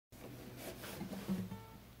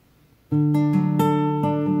They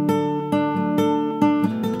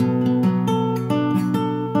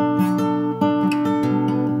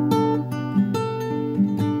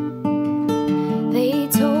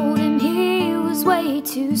told him he was way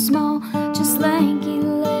too small, just lanky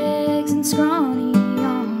legs and scrawny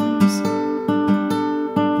arms.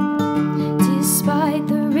 Despite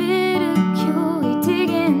the ridicule, he'd dig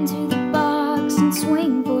into the box and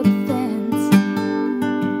swing for the fence.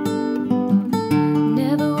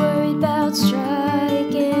 Never worried about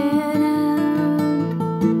striking out.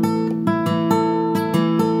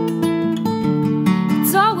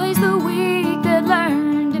 It's always the weak that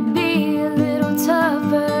learn to be a little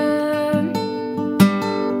tougher.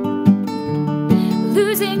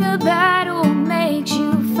 Losing a battle makes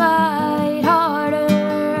you fight harder.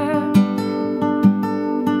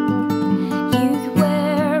 You could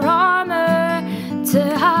wear armor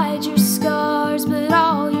to hide your scars, but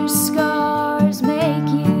all your scars make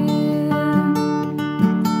you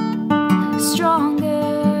stronger.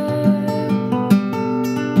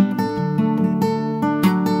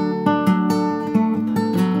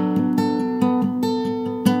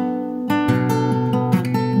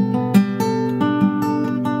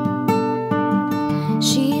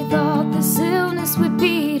 She thought this illness would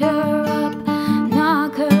beat her up,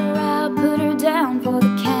 knock her out, put her down for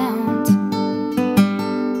the count.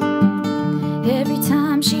 Every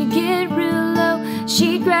time she'd get real low,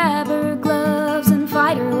 she'd grab her gloves and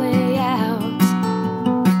fight her way out.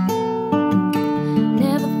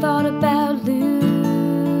 Never thought about losing.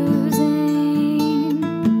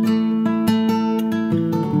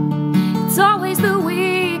 It's always the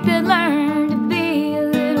weak that learn to be a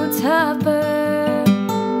little tougher.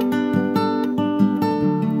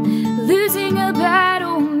 Losing a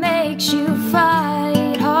battle makes you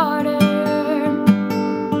fight harder.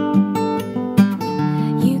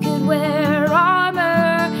 You could wear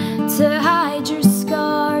armor to hide your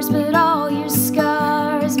scars, but all your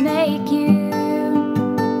scars make you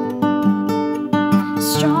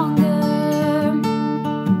stronger.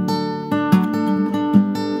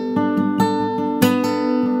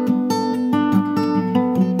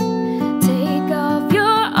 Take off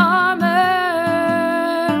your armor,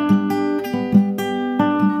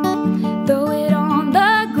 throw it on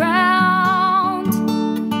the ground.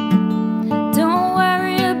 Don't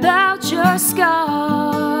worry about your scars.